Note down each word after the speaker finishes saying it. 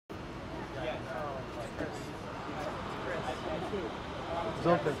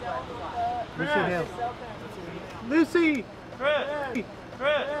Zylka. Lucy Hale. Lucy!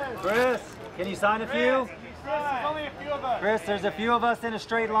 Chris, can you sign a few? Chris, there's only a few of us. Chris, there's a few of us in a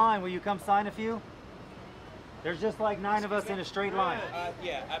straight line. Will you come sign a few? There's just like 9 of us in a straight line.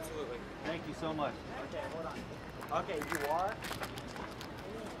 Yeah, absolutely. Thank you so much. Okay, hold on. Okay, you are?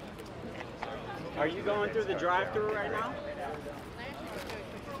 Are you going through the drive-thru right now?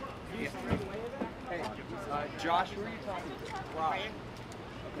 Hey, Josh, who are you talking to? Wow.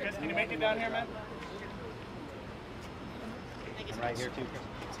 Chris, can you make it down here, man? Right here too.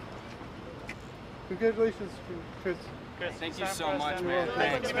 Congratulations, Chris. Chris, thank you so much, man.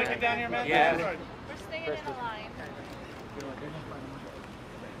 Can you make it down here, man? Yeah. We're staying in a line.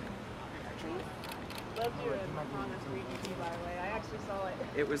 Loved you in Honest Reading, by the way. I actually saw it.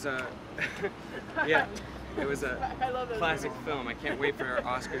 It was a, yeah, it was a I love those classic film. I can't wait for our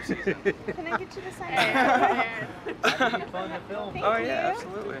Oscar season. Can I get you to sign it? Fun to film. Thank Oh you. yeah,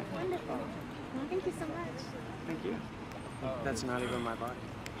 absolutely. Wonderful. Thank you so much. Thank you. That's not even my body.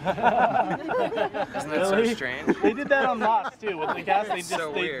 Isn't that so strange? They did that on Lost too. With the cast, they It's just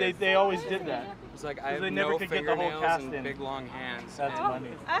so weird. they always did that. It's like I have They never no could get the whole fingernails cast and in. big long hands. That's and-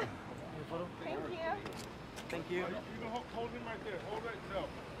 funny. Thank you. Thank you. Hold him right there. Hold it. No.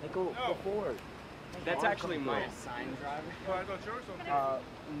 Go forward. That's actually my sign driver. Oh, I thought yours was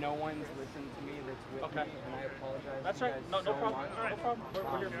No one's listened to me that's with me, and I apologize. That's to you right. guys No so problem. much. No problem.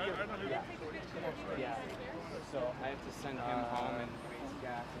 We're here for you. Yeah. So I have to send him home and waste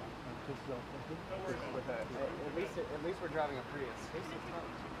gas. At least we're driving a Prius.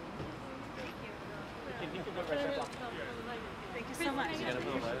 Thank you so much.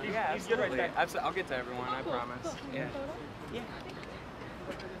 Yeah, absolutely. I'll get to everyone, I promise. Yeah. Yeah.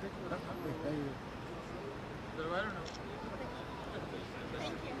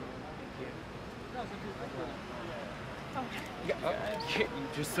 You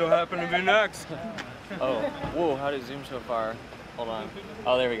just so happen to be next. Oh, whoa, how did it zoom so far? Hold on.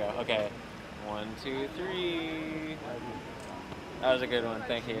 Oh, there we go. Okay. 1, 2, 3. That was a good one.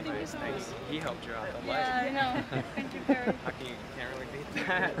 Thank you. Nice, thanks. He helped you out. The light. Yeah, I know. Thank you very How can you can't really beat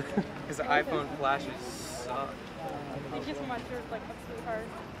that? Because the iPhone flashes suck. Thank you so much. You're like a sweetheart.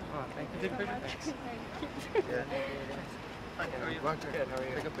 Oh, thank you. Thanks. Yeah. How are you? Good, how are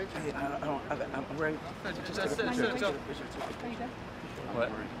you? Take a picture. I'm ready. Just Are you good? What?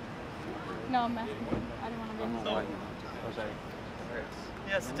 No, I'm asking. I didn't want to be in the way. Oh, sorry.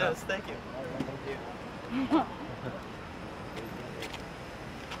 Yes, it does. Thank you.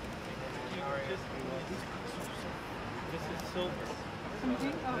 This is silver.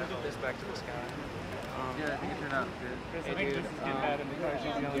 Move this back to the sky. Yeah, I think it turned out good. Chris, I think this is getting bad in the car.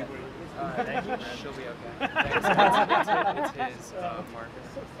 She's yelling for you. Thank you, man. She'll be okay. Thanks. It's his Marcus.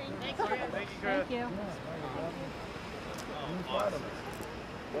 Thank you, Chris. Thank you.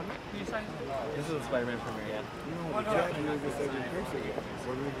 This is the Spider-Man Premiere, yeah.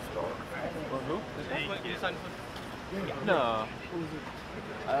 Can you sign for No.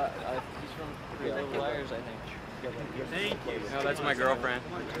 He's from Pretty Little Liars, I think. Thank you. No, that's my girlfriend.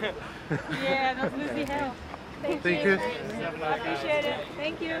 Yeah, that's Lucy Hale. Thank Thank you. you. I appreciate it.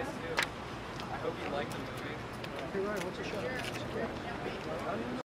 Thank you. I hope you like the movie. Hey, Ryan, what's your show?